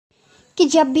कि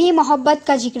जब भी मोहब्बत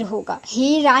का जिक्र होगा,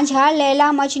 हीर रांझा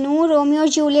लैला मजनू रोमियो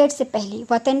जूलियट से पहले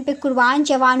वतन पे कुर्बान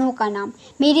जवानों का नाम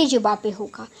मेरी जुबां पे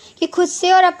होगा। कि खुद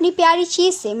से और अपनी प्यारी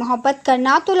चीज से मोहब्बत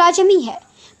करना तो लाजमी है,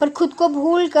 पर खुद को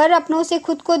भूल कर, अपनों से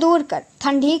खुद को दूर कर,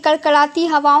 ठंडी कड़कड़ाती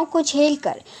हवाओं को झेल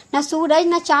कर, न सूरज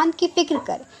न चांद की फिक्र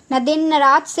कर, न दिन न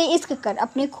रात से इश्क कर,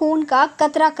 अपने खून का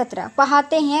कतरा कतरा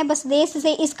बहाते हैं बस देश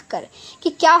से इश्क कर। कि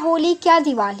क्या होली क्या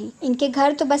दिवाली, इनके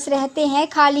घर तो बस रहते हैं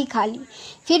खाली खाली,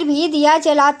 फिर भी दिया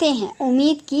जलाते हैं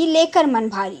उम्मीद की लेकर मन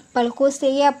भारी। पलकों से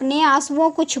ये अपने आंसुओं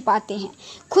को छुपाते हैं,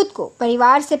 खुद को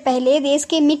परिवार से पहले देश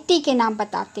के मिट्टी के नाम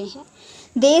बताते हैं।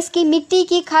 देश की मिट्टी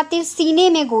की खातिर सीने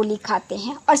में गोली खाते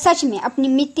हैं और सच में अपनी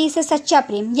मिट्टी से सच्चा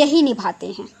प्रेम यही निभाते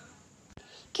हैं।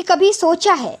 कि कभी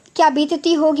सोचा है क्या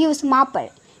बीतती होगी उस माँ पर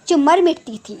जो मर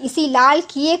मिटती थी इसी लाल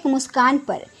की एक मुस्कान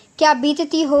पर। क्या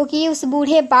बीतती होगी उस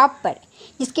बूढ़े बाप पर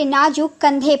जिसके नाजुक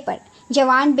कंधे पर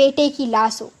जवान बेटे की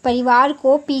लाश हो, परिवार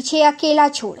को पीछे अकेला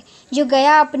छोड़ जो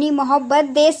गया अपनी मोहब्बत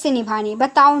देश से निभाने।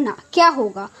 बताओ ना क्या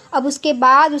होगा अब उसके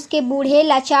बाद उसके बूढ़े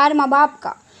लाचार माँ बाप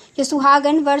का, जो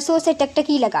सुहागन वर्षों से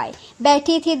टकटकी लगाए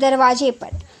बैठी थी दरवाजे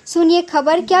पर। सुनिए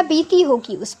खबर क्या बीती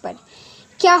होगी उस पर,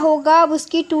 क्या होगा अब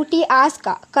उसकी टूटी आस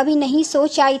का। कभी नहीं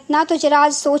सोचा इतना तो जरा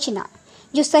आज सोचना,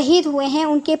 जो शहीद हुए हैं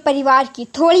उनके परिवार की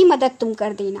थोड़ी मदद तुम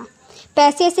कर देना।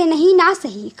 पैसे से नहीं ना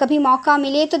सही, कभी मौका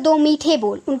मिले तो दो मीठे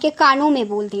बोल उनके कानों में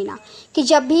बोल देना। कि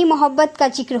जब भी मोहब्बत का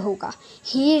जिक्र होगा,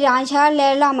 हीर रांझा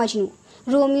लैला मजनू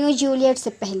रोमियो जूलियट से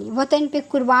पहले वतन पे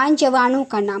कुर्बान जवानों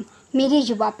का नाम मेरी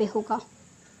जुबां पे होगा।